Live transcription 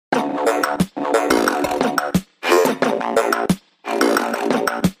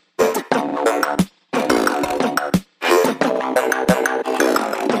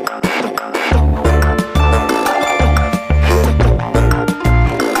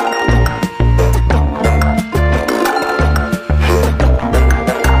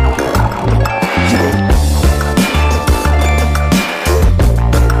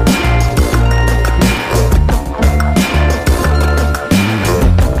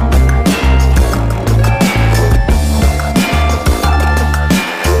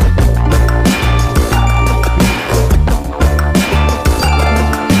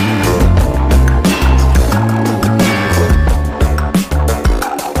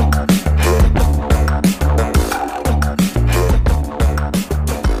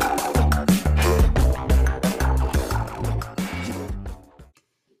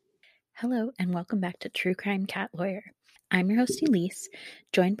welcome back to True Crime Cat Lawyer. I'm your host Elise,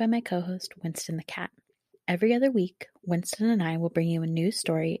 joined by my co-host Winston the Cat. Every other week, Winston and I will bring you a new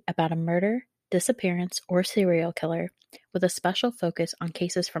story about a murder, disappearance, or serial killer with a special focus on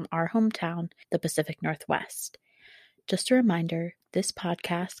cases from our hometown, the Pacific Northwest. Just a reminder, this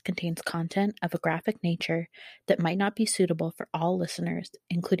podcast contains content of a graphic nature that might not be suitable for all listeners,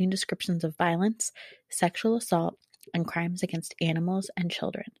 including descriptions of violence, sexual assault, and crimes against animals and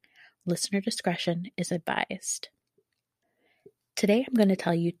children. Listener discretion is advised. Today I'm going to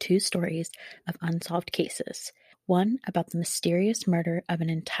tell you two stories of unsolved cases. One about the mysterious murder of an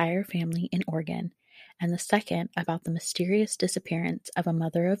entire family in Oregon, and the second about the mysterious disappearance of a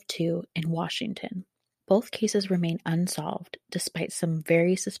mother of two in Washington. Both cases remain unsolved, despite some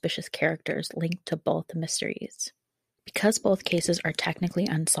very suspicious characters linked to both mysteries. Because both cases are technically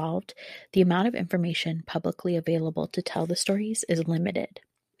unsolved, the amount of information publicly available to tell the stories is limited.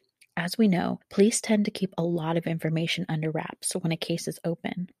 As we know, police tend to keep a lot of information under wraps when a case is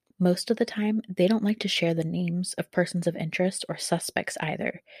open. Most of the time, they don't like to share the names of persons of interest or suspects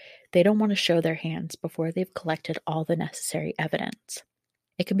either. They don't want to show their hands before they've collected all the necessary evidence.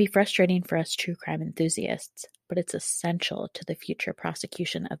 It can be frustrating for us true crime enthusiasts, but it's essential to the future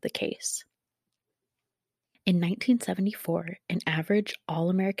prosecution of the case. In 1974, an average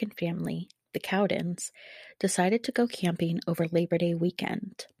all-American family, the Cowdens, decided to go camping over Labor Day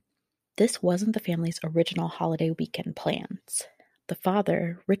weekend. This wasn't the family's original holiday weekend plans. The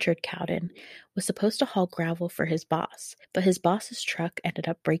father, Richard Cowden, was supposed to haul gravel for his boss, but his boss's truck ended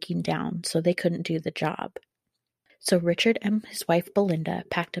up breaking down, so they couldn't do the job. So Richard and his wife Belinda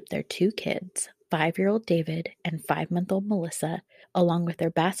packed up their two kids, 5-year-old David and 5-month-old Melissa, along with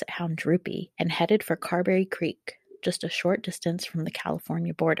their basset hound Droopy, and headed for Carberry Creek, just a short distance from the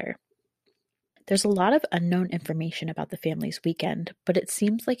California border. There's a lot of unknown information about the family's weekend, but it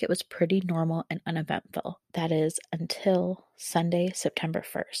seems like it was pretty normal and uneventful. That is, until Sunday, September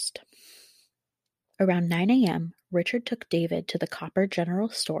 1st. Around 9 a.m., Richard took David to the Copper General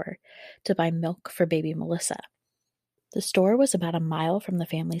Store to buy milk for baby Melissa. The store was about a mile from the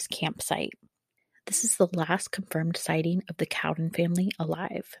family's campsite. This is the last confirmed sighting of the Cowden family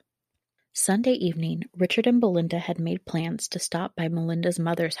alive. Sunday evening, Richard and Belinda had made plans to stop by Melinda's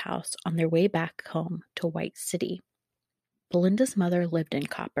mother's house on their way back home to White City. Belinda's mother lived in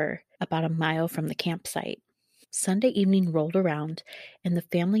Copper, about a mile from the campsite. Sunday evening rolled around, and the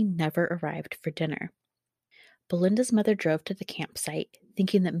family never arrived for dinner. Belinda's mother drove to the campsite,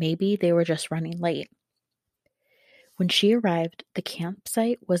 thinking that maybe they were just running late. When she arrived, the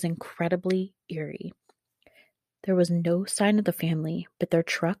campsite was incredibly eerie. There was no sign of the family, but their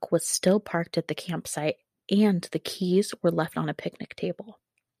truck was still parked at the campsite, and the keys were left on a picnic table.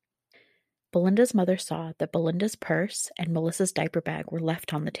 Belinda's mother saw that Belinda's purse and Melissa's diaper bag were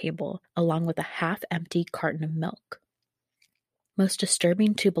left on the table, along with a half-empty carton of milk. Most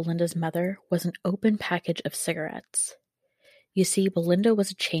disturbing to Belinda's mother was an open package of cigarettes. You see, Belinda was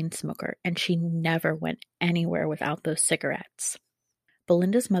a chain smoker, and she never went anywhere without those cigarettes.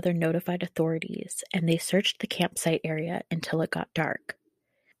 Belinda's mother notified authorities, and they searched the campsite area until it got dark.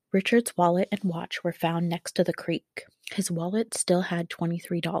 Richard's wallet and watch were found next to the creek. His wallet still had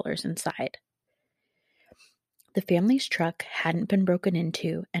 $23 inside. The family's truck hadn't been broken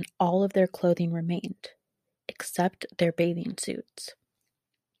into, and all of their clothing remained, except their bathing suits.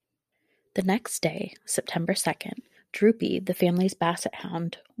 The next day, September 2nd, Droopy, the family's basset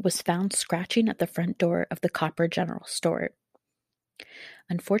hound, was found scratching at the front door of the Copper General Store.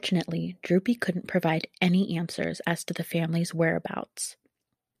 Unfortunately, Droopy couldn't provide any answers as to the family's whereabouts.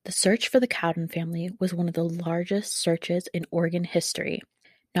 The search for the Cowden family was one of the largest searches in Oregon history.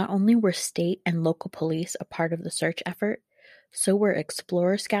 Not only were state and local police a part of the search effort, so were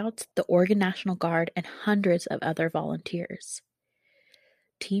Explorer Scouts, the Oregon National Guard, and hundreds of other volunteers.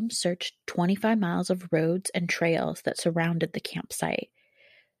 Teams searched 25 miles of roads and trails that surrounded the campsite.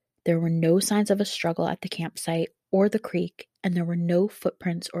 There were no signs of a struggle at the campsite or the creek, and there were no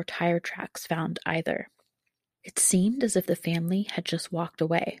footprints or tire tracks found either. It seemed as if the family had just walked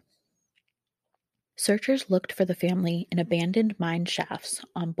away. Searchers looked for the family in abandoned mine shafts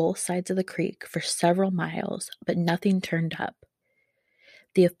on both sides of the creek for several miles, but nothing turned up.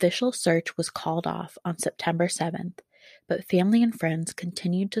 The official search was called off on September 7th, but family and friends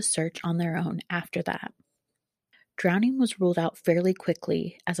continued to search on their own after that. Drowning was ruled out fairly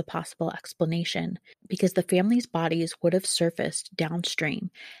quickly as a possible explanation because the family's bodies would have surfaced downstream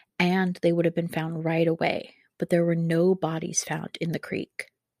and they would have been found right away, but there were no bodies found in the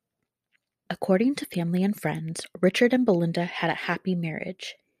creek. According to family and friends, Richard and Belinda had a happy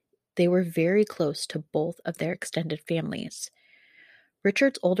marriage. They were very close to both of their extended families.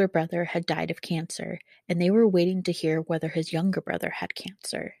 Richard's older brother had died of cancer, and they were waiting to hear whether his younger brother had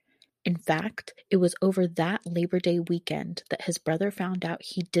cancer. In fact, it was over that Labor Day weekend that his brother found out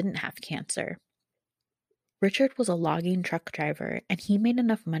he didn't have cancer. Richard was a logging truck driver, and he made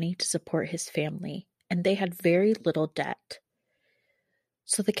enough money to support his family, and they had very little debt.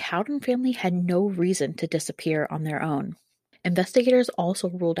 So the Cowden family had no reason to disappear on their own. Investigators also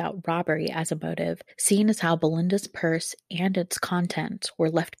ruled out robbery as a motive, seeing as how Belinda's purse and its contents were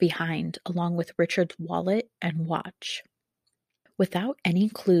left behind along with Richard's wallet and watch. Without any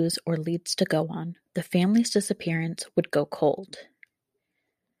clues or leads to go on, the family's disappearance would go cold.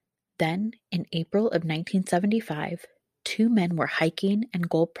 Then, in April of 1975, two men were hiking and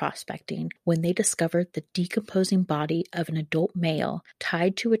gold prospecting when they discovered the decomposing body of an adult male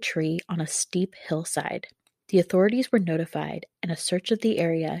tied to a tree on a steep hillside. The authorities were notified, and a search of the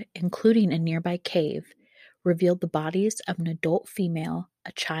area, including a nearby cave, revealed the bodies of an adult female,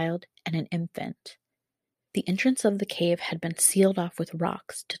 a child, and an infant. The entrance of the cave had been sealed off with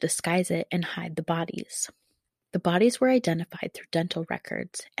rocks to disguise it and hide the bodies. The bodies were identified through dental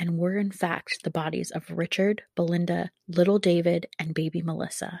records and were in fact the bodies of Richard, Belinda, little David, and baby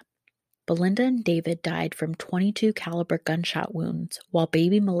Melissa. Belinda and David died from .22 caliber gunshot wounds, while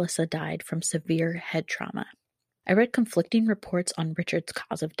baby Melissa died from severe head trauma. I read conflicting reports on Richard's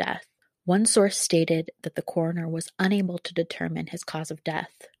cause of death. One source stated that the coroner was unable to determine his cause of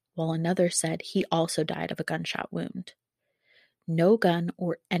death, while another said he also died of a gunshot wound. No gun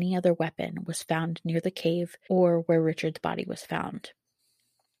or any other weapon was found near the cave or where Richard's body was found.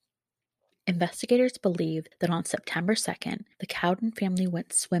 Investigators believe that on September 2nd, the Cowden family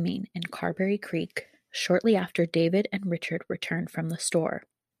went swimming in Carberry Creek shortly after David and Richard returned from the store.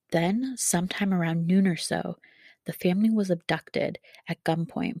 Then, sometime around noon or so, the family was abducted at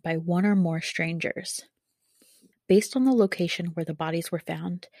gunpoint by one or more strangers. Based on the location where the bodies were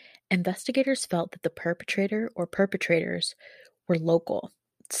found, investigators felt that the perpetrator or perpetrators were local,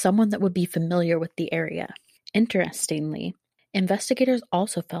 someone that would be familiar with the area. Interestingly, investigators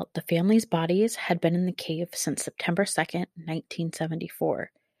also felt the family's bodies had been in the cave since September 2nd,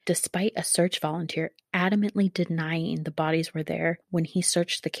 1974, despite a search volunteer adamantly denying the bodies were there when he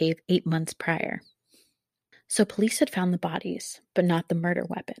searched the cave 8 months prior. So police had found the bodies, but not the murder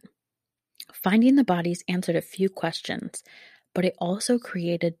weapon. Finding the bodies answered a few questions, but it also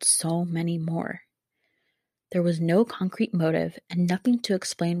created so many more. There was no concrete motive and nothing to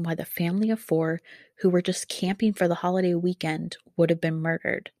explain why the family of four who were just camping for the holiday weekend would have been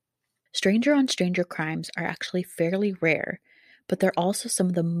murdered. Stranger-on-stranger crimes are actually fairly rare, but they're also some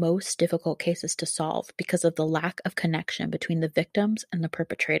of the most difficult cases to solve because of the lack of connection between the victims and the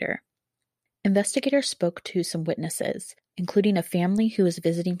perpetrator. Investigators spoke to some witnesses, including a family who was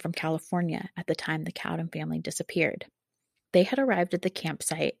visiting from California at the time the Cowden family disappeared. They had arrived at the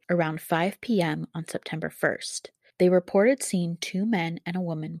campsite around 5 p.m. on September 1st. They reported seeing two men and a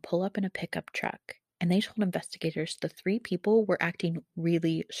woman pull up in a pickup truck, and they told investigators the three people were acting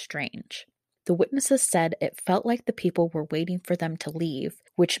really strange. The witnesses said it felt like the people were waiting for them to leave,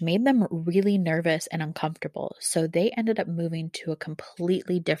 which made them really nervous and uncomfortable, so they ended up moving to a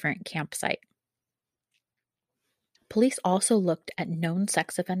completely different campsite. Police also looked at known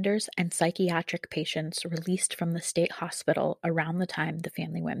sex offenders and psychiatric patients released from the state hospital around the time the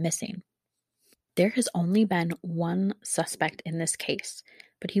family went missing. There has only been one suspect in this case,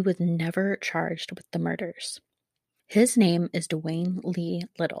 but he was never charged with the murders. His name is Dwayne Lee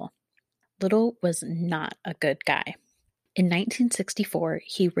Little. Little was not a good guy. In 1964,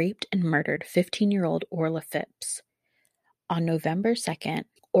 he raped and murdered 15-year-old Orla Phipps. On November 2nd,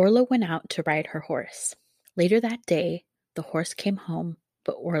 Orla went out to ride her horse. Later that day, the horse came home,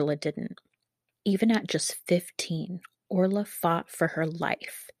 but Orla didn't. Even at just 15, Orla fought for her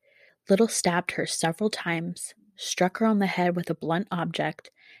life. Little stabbed her several times, struck her on the head with a blunt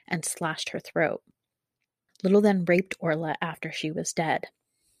object, and slashed her throat. Little then raped Orla after she was dead.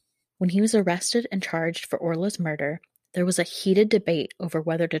 When he was arrested and charged for Orla's murder, there was a heated debate over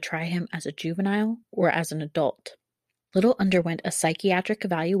whether to try him as a juvenile or as an adult. Little underwent a psychiatric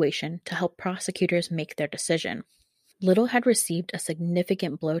evaluation to help prosecutors make their decision. Little had received a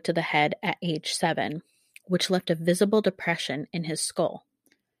significant blow to the head at age 7, which left a visible depression in his skull.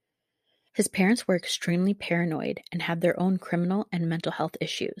 His parents were extremely paranoid and had their own criminal and mental health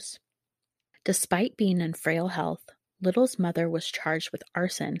issues. Despite being in frail health, Little's mother was charged with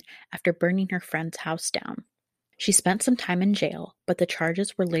arson after burning her friend's house down. She spent some time in jail, but the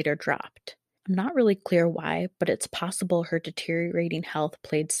charges were later dropped. I'm not really clear why, but it's possible her deteriorating health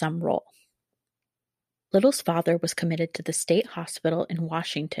played some role. Little's father was committed to the state hospital in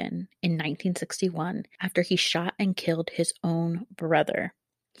Washington in 1961 after he shot and killed his own brother.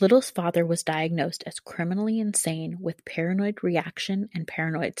 Little's father was diagnosed as criminally insane with paranoid reaction and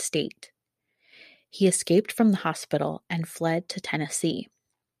paranoid state. He escaped from the hospital and fled to Tennessee.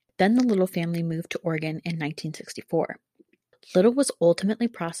 Then the Little family moved to Oregon in 1964. Little was ultimately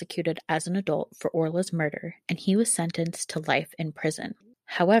prosecuted as an adult for Orla's murder, and he was sentenced to life in prison.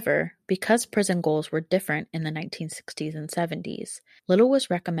 However, because prison goals were different in the 1960s and 70s, Little was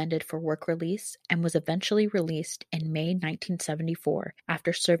recommended for work release and was eventually released in May 1974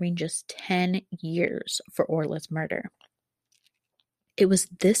 after serving just 10 years for Orla's murder. It was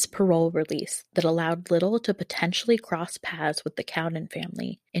this parole release that allowed Little to potentially cross paths with the Cowden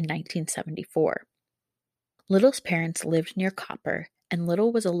family in 1974. Little's parents lived near Copper, and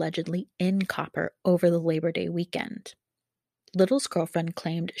Little was allegedly in Copper over the Labor Day weekend. Little's girlfriend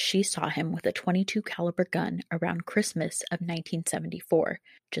claimed she saw him with a .22 caliber gun around Christmas of 1974,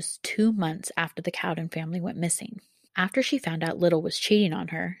 just 2 months after the Cowden family went missing. After she found out Little was cheating on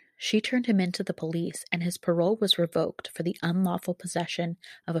her, she turned him into the police and his parole was revoked for the unlawful possession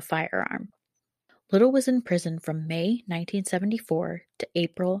of a firearm. Little was in prison from May 1974 to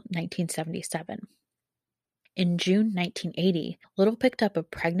April 1977. In June 1980, Little picked up a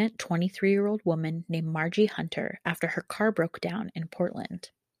pregnant 23-year-old woman named Margie Hunter after her car broke down in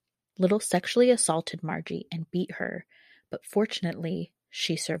Portland. Little sexually assaulted Margie and beat her, but fortunately,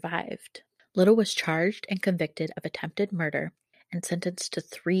 she survived. Little was charged and convicted of attempted murder and sentenced to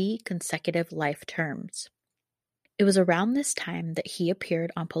 3 consecutive life terms. It was around this time that he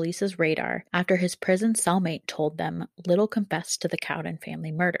appeared on police's radar after his prison cellmate told them Little confessed to the Cowden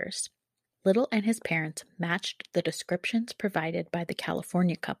family murders. Little and his parents matched the descriptions provided by the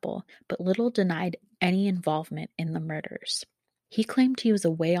California couple, but Little denied any involvement in the murders. He claimed he was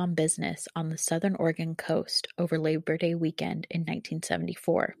away on business on the southern Oregon coast over Labor Day weekend in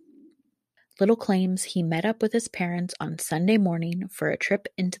 1974. Little claims he met up with his parents on Sunday morning for a trip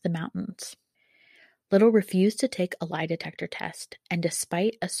into the mountains. Little refused to take a lie detector test, and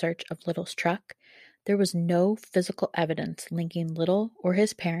despite a search of Little's truck, there was no physical evidence linking Little or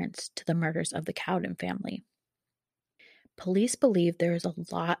his parents to the murders of the Cowden family. Police believe there is a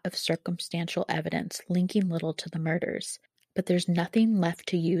lot of circumstantial evidence linking Little to the murders, but there's nothing left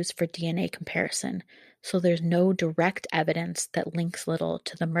to use for DNA comparison, so there's no direct evidence that links Little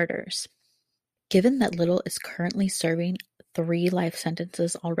to the murders. Given that Little is currently serving 3 life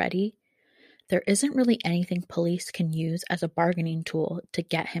sentences already, there isn't really anything police can use as a bargaining tool to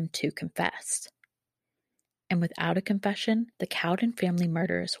get him to confess. And without a confession, the Cowden family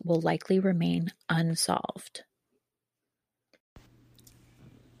murders will likely remain unsolved.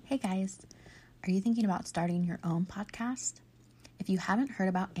 Hey guys, are you thinking about starting your own podcast? If you haven't heard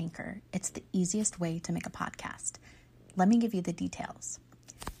about Anchor, it's the easiest way to make a podcast. Let me give you the details.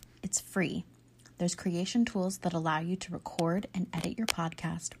 It's free. There's creation tools that allow you to record and edit your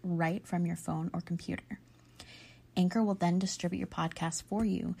podcast right from your phone or computer. Anchor will then distribute your podcast for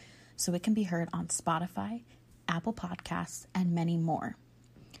you so it can be heard on Spotify, Apple Podcasts, and many more.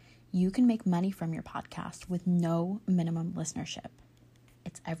 You can make money from your podcast with no minimum listenership.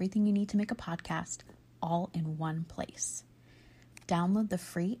 It's everything you need to make a podcast all in one place. Download the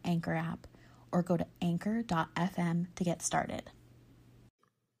free Anchor app or go to anchor.fm to get started.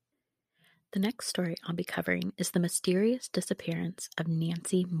 The next story I'll be covering is the mysterious disappearance of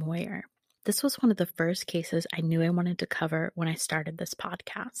Nancy Moyer. This was one of the first cases I knew I wanted to cover when I started this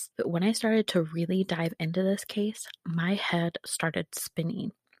podcast. But when I started to really dive into this case, my head started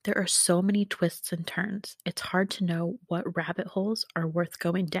spinning. There are so many twists and turns. It's hard to know what rabbit holes are worth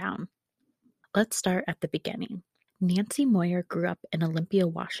going down. Let's start at the beginning. Nancy Moyer grew up in Olympia,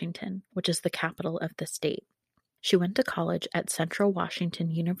 Washington, which is the capital of the state. She went to college at Central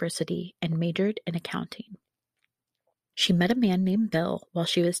Washington University and majored in accounting. She met a man named Bill while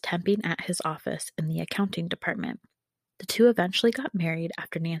she was temping at his office in the accounting department. The two eventually got married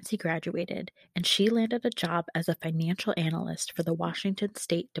after Nancy graduated, and she landed a job as a financial analyst for the Washington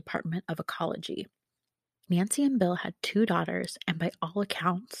State Department of Ecology. Nancy and Bill had 2 daughters, and by all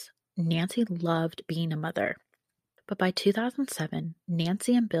accounts, Nancy loved being a mother. But by 2007,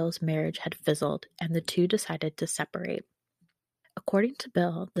 Nancy and Bill's marriage had fizzled, and the two decided to separate. According to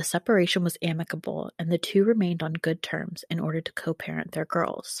Bill, the separation was amicable, and the two remained on good terms in order to co-parent their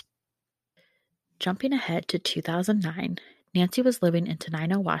girls. Jumping ahead to 2009, Nancy was living in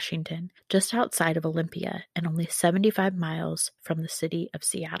Tenino, Washington, just outside of Olympia and only 75 miles from the city of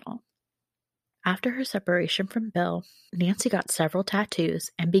Seattle. After her separation from Bill, Nancy got several tattoos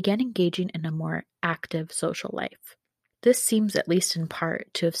and began engaging in a more active social life. This seems, at least in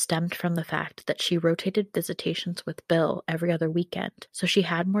part, to have stemmed from the fact that she rotated visitations with Bill every other weekend, so she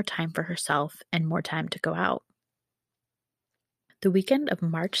had more time for herself and more time to go out. The weekend of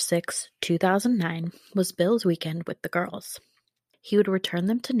March 6, 2009 was Bill's weekend with the girls. He would return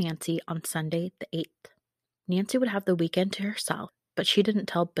them to Nancy on Sunday the 8th. Nancy would have the weekend to herself, but she didn't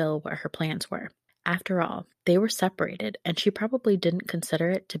tell Bill what her plans were. After all, they were separated, and she probably didn't consider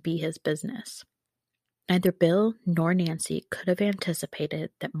it to be his business. Neither Bill nor Nancy could have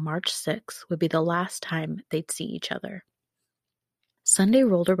anticipated that March 6th would be the last time they'd see each other. Sunday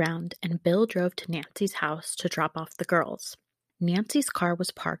rolled around, and Bill drove to Nancy's house to drop off the girls. Nancy's car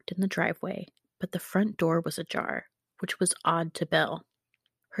was parked in the driveway, but the front door was ajar, which was odd to Bill.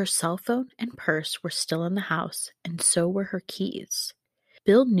 Her cell phone and purse were still in the house, and so were her keys.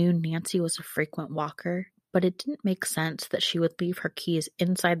 Bill knew Nancy was a frequent walker, but it didn't make sense that she would leave her keys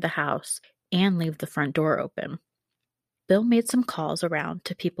inside the house and leave the front door open. Bill made some calls around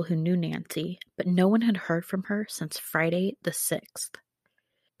to people who knew Nancy, but no one had heard from her since Friday the 6th.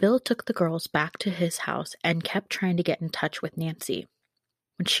 Bill took the girls back to his house and kept trying to get in touch with Nancy.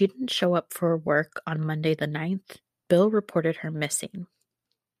 When she didn't show up for work on Monday the 9th, Bill reported her missing.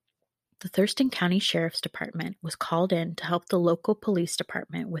 The Thurston County Sheriff's Department was called in to help the local police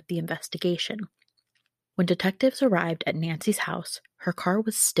department with the investigation. When detectives arrived at Nancy's house, her car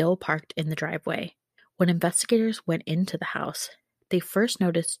was still parked in the driveway. When investigators went into the house, they first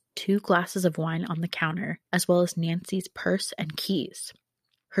noticed 2 glasses of wine on the counter, as well as Nancy's purse and keys.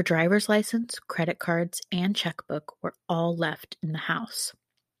 Her driver's license, credit cards, and checkbook were all left in the house.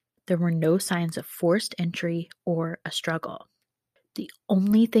 There were no signs of forced entry or a struggle. The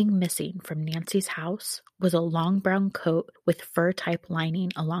only thing missing from Nancy's house was a long brown coat with fur-type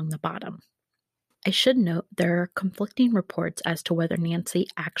lining along the bottom. I should note there are conflicting reports as to whether Nancy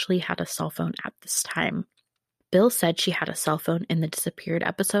actually had a cell phone at this time. Bill said she had a cell phone in the disappeared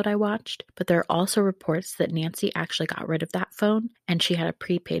episode I watched, but there are also reports that Nancy actually got rid of that phone and she had a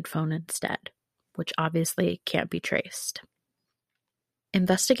prepaid phone instead, which obviously can't be traced.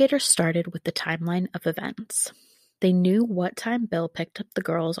 Investigators started with the timeline of events. They knew what time Bill picked up the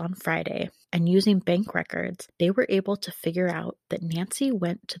girls on Friday, and using bank records, they were able to figure out that Nancy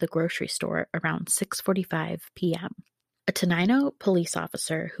went to the grocery store around 6:45 p.m. A Tenino police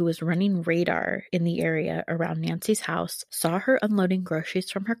officer who was running radar in the area around Nancy's house saw her unloading groceries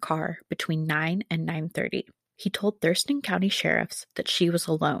from her car between 9 and 9:30. He told Thurston County sheriffs that she was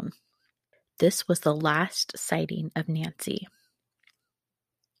alone. This was the last sighting of Nancy.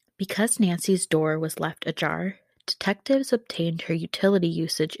 Because Nancy's door was left ajar, detectives obtained her utility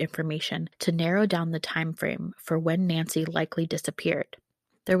usage information to narrow down the time frame for when Nancy likely disappeared.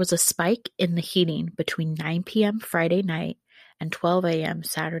 There was a spike in the heating between 9 p.m. Friday night and 12 a.m.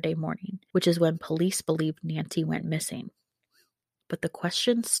 Saturday morning, which is when police believed Nancy went missing. But the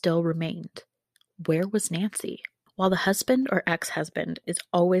question still remained. Where was Nancy? While the husband or ex-husband is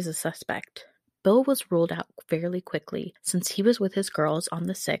always a suspect, Bill was ruled out fairly quickly since he was with his girls on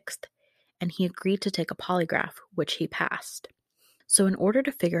the 6th, and he agreed to take a polygraph, which he passed. So in order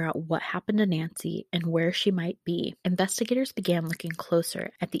to figure out what happened to Nancy and where she might be, investigators began looking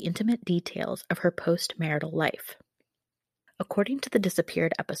closer at the intimate details of her post-marital life. According to the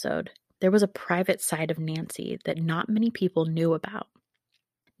disappeared episode, there was a private side of Nancy that not many people knew about.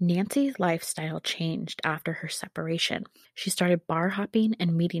 Nancy's lifestyle changed after her separation. She started bar hopping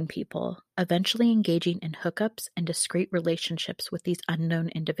and meeting people, eventually engaging in hookups and discreet relationships with these unknown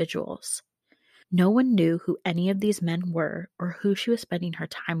individuals. No one knew who any of these men were or who she was spending her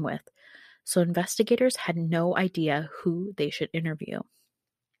time with, so investigators had no idea who they should interview.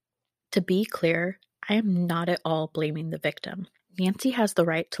 To be clear, I am not at all blaming the victim. Nancy has the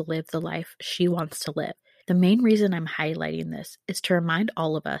right to live the life she wants to live. The main reason I'm highlighting this is to remind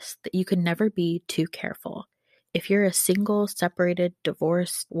all of us that you can never be too careful. If you're a single, separated,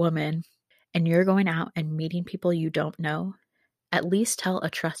 divorced woman and you're going out and meeting people you don't know, at least tell a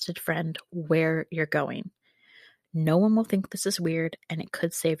trusted friend where you're going. No one will think this is weird, and it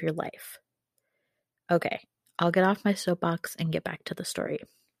could save your life. Okay, I'll get off my soapbox and get back to the story.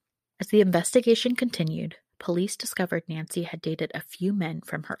 As the investigation continued, police discovered Nancy had dated a few men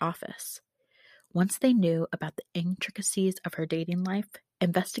from her office. Once they knew about the intricacies of her dating life,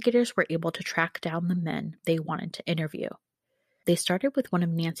 investigators were able to track down the men they wanted to interview. They started with one of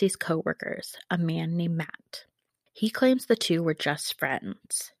Nancy's coworkers, a man named Matt. He claims the two were just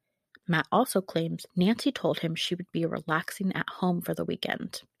friends. Matt also claims Nancy told him she would be relaxing at home for the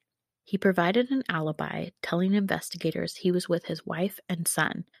weekend. He provided an alibi, telling investigators he was with his wife and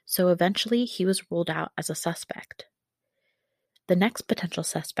son, so eventually he was ruled out as a suspect. The next potential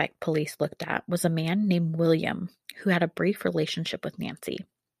suspect police looked at was a man named William, who had a brief relationship with Nancy.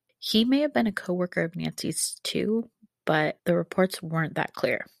 He may have been a coworker of Nancy's too, but the reports weren't that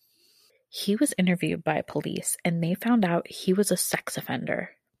clear. He was interviewed by police, and they found out he was a sex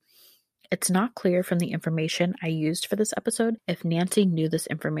offender. It's not clear from the information I used for this episode if Nancy knew this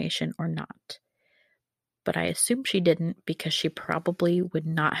information or not. But I assume she didn't because she probably would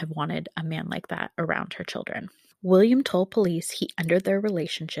not have wanted a man like that around her children. William told police he ended their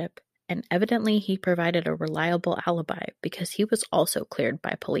relationship, and evidently he provided a reliable alibi because he was also cleared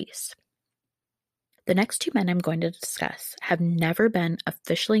by police. The next two men I'm going to discuss have never been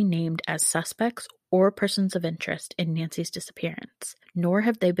officially named as suspects or persons of interest in Nancy's disappearance, nor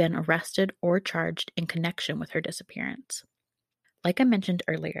have they been arrested or charged in connection with her disappearance. Like I mentioned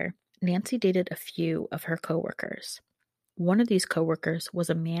earlier, Nancy dated a few of her coworkers. One of these coworkers was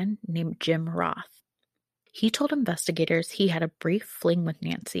a man named Jim Roth. He told investigators he had a brief fling with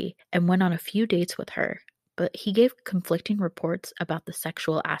Nancy and went on a few dates with her, but he gave conflicting reports about the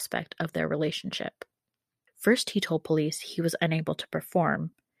sexual aspect of their relationship. First, he told police he was unable to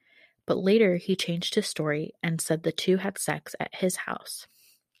perform, but later he changed his story and said the two had sex at his house.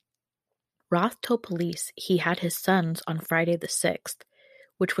 Roth told police he had his sons on Friday the 6th,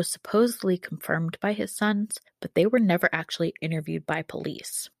 which was supposedly confirmed by his sons, but they were never actually interviewed by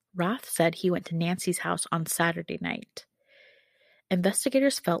police. Roth said he went to Nancy's house on Saturday night.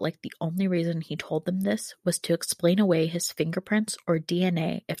 Investigators felt like the only reason he told them this was to explain away his fingerprints or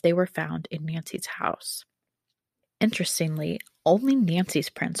DNA if they were found in Nancy's house. Interestingly, only Nancy's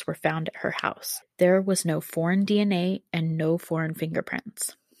prints were found at her house. There was no foreign DNA and no foreign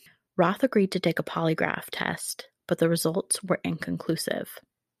fingerprints. Roth agreed to take a polygraph test, but the results were inconclusive.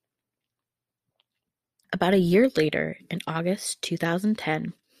 About a year later, in August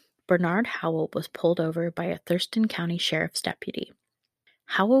 2010, Bernard Howell was pulled over by a Thurston County Sheriff's deputy.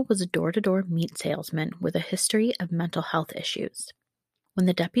 Howell was a door-to-door meat salesman with a history of mental health issues. When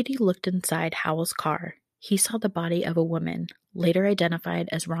the deputy looked inside Howell's car, he saw the body of a woman, later identified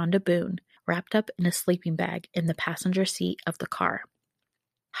as Rhonda Boone, wrapped up in a sleeping bag in the passenger seat of the car.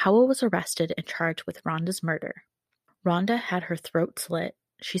 Howell was arrested and charged with Rhonda's murder. Rhonda had her throat slit,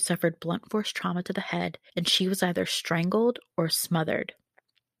 she suffered blunt force trauma to the head, and she was either strangled or smothered.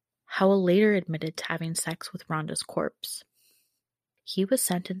 Howell later admitted to having sex with Rhonda's corpse. He was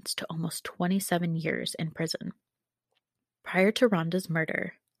sentenced to almost 27 years in prison. Prior to Rhonda's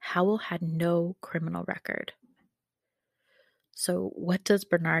murder, Howell had no criminal record. So what does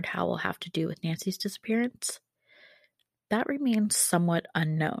Bernard Howell have to do with Nancy's disappearance? That remains somewhat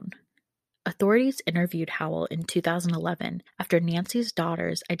unknown. Authorities interviewed Howell in 2011 after Nancy's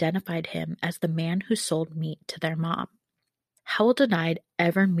daughters identified him as the man who sold meat to their mom. Howell denied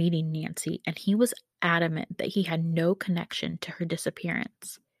ever meeting Nancy, and he was adamant that he had no connection to her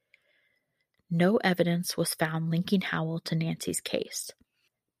disappearance. No evidence was found linking Howell to Nancy's case,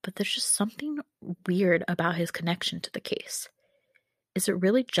 but there's just something weird about his connection to the case. Is it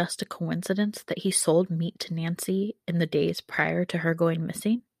really just a coincidence that he sold meat to Nancy in the days prior to her going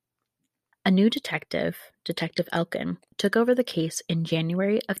missing? A new detective, Detective Elkin, took over the case in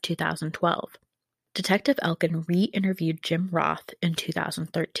January of 2012. Detective Elkin re-interviewed Jim Roth in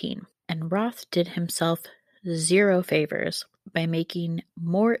 2013, and Roth did himself zero favors by making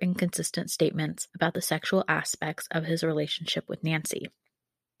more inconsistent statements about the sexual aspects of his relationship with Nancy.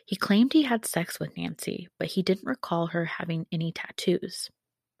 He claimed he had sex with Nancy, but he didn't recall her having any tattoos.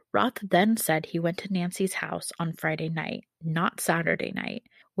 Roth then said he went to Nancy's house on Friday night, not Saturday night,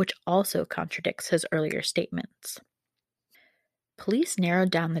 which also contradicts his earlier statements. Police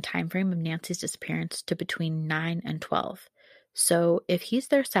narrowed down the timeframe of Nancy's disappearance to between 9 and 12. So if he's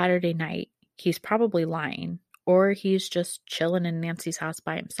there Saturday night, he's probably lying, or he's just chilling in Nancy's house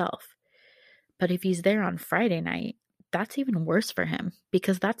by himself. But if he's there on Friday night, that's even worse for him,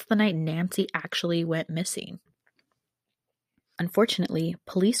 because that's the night Nancy actually went missing. Unfortunately,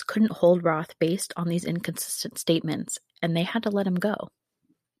 police couldn't hold Roth based on these inconsistent statements, and they had to let him go.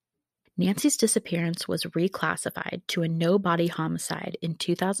 Nancy's disappearance was reclassified to a no-body homicide in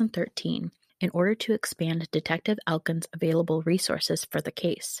 2013 in order to expand Detective Elkin's available resources for the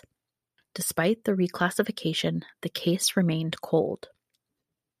case. Despite the reclassification, the case remained cold.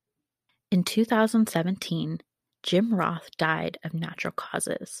 In 2017, Jim Roth died of natural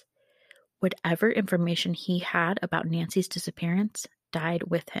causes. Whatever information he had about Nancy's disappearance died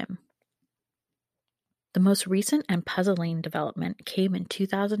with him. The most recent and puzzling development came in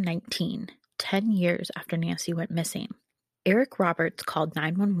 2019, 10 years after Nancy went missing. Eric Roberts called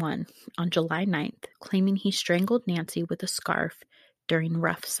 911 on July 9th, claiming he strangled Nancy with a scarf during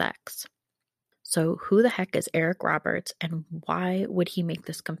rough sex. So who the heck is Eric Roberts, and why would he make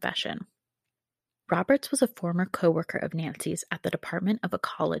this confession? Roberts was a former coworker of Nancy's at the Department of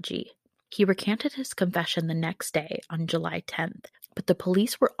Ecology. He recanted his confession the next day on July 10th, but the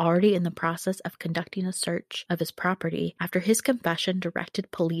police were already in the process of conducting a search of his property after his confession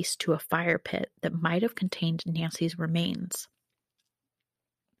directed police to a fire pit that might have contained Nancy's remains.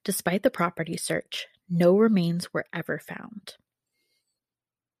 Despite the property search, no remains were ever found.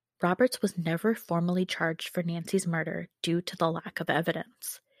 Roberts was never formally charged for Nancy's murder due to the lack of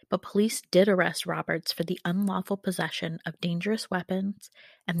evidence, but police did arrest Roberts for the unlawful possession of dangerous weapons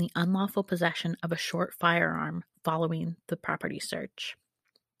and the unlawful possession of a short firearm following the property search.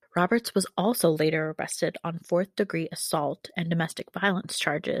 Roberts was also later arrested on fourth-degree assault and domestic violence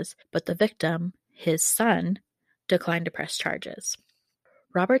charges, but the victim, his son, declined to press charges.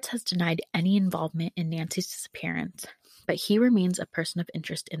 Roberts has denied any involvement in Nancy's disappearance, but he remains a person of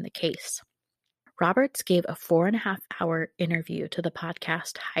interest in the case. Roberts gave a 4.5-hour interview to the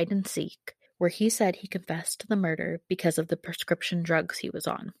podcast Hide and Seek, where he said he confessed to the murder because of the prescription drugs he was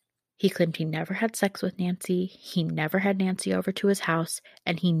on. He claimed he never had sex with Nancy, he never had Nancy over to his house,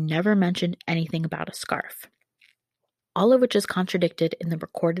 and he never mentioned anything about a scarf. All of which is contradicted in the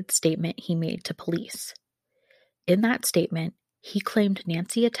recorded statement he made to police. In that statement, he claimed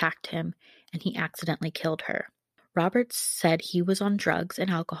Nancy attacked him and he accidentally killed her. Roberts said he was on drugs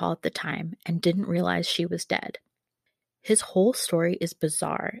and alcohol at the time and didn't realize she was dead. His whole story is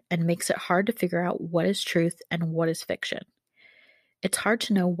bizarre and makes it hard to figure out what is truth and what is fiction. It's hard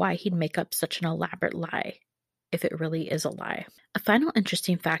to know why he'd make up such an elaborate lie, if it really is a lie. A final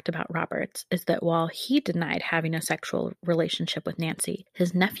interesting fact about Roberts is that while he denied having a sexual relationship with Nancy,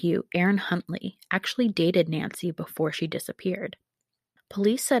 his nephew, Aaron Huntley, actually dated Nancy before she disappeared.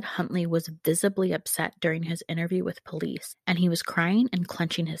 Police said Huntley was visibly upset during his interview with police, and he was crying and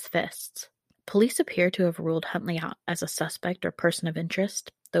clenching his fists. Police appear to have ruled Huntley out as a suspect or person of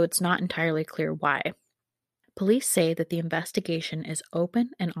interest, though it's not entirely clear why. Police say that the investigation is open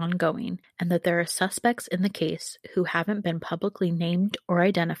and ongoing, and that there are suspects in the case who haven't been publicly named or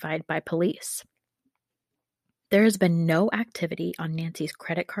identified by police. There has been no activity on Nancy's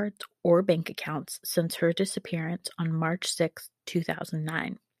credit cards or bank accounts since her disappearance on March 6,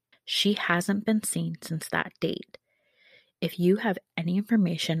 2009. She hasn't been seen since that date. If you have any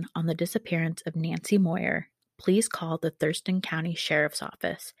information on the disappearance of Nancy Moyer, please call the Thurston County Sheriff's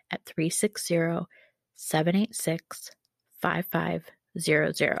Office at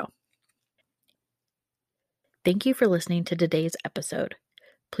 360-786-5500. Thank you for listening to today's episode.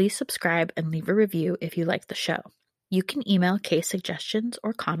 Please subscribe and leave a review if you like the show. You can email case suggestions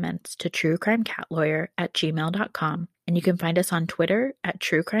or comments to truecrimecatLawyer@gmail.com, and you can find us on Twitter at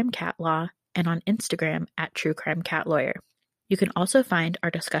truecrimecatlaw and on Instagram at truecrimecatLawyer. You can also find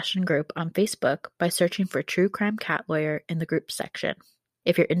our discussion group on Facebook by searching for True Crime Cat Lawyer in the groups section.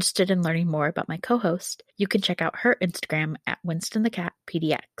 If you're interested in learning more about my co-host, you can check out her Instagram at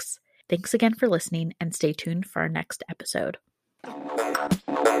WinstonTheCatPDX. Thanks again for listening, and stay tuned for our next episode. Thank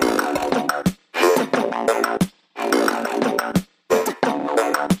you.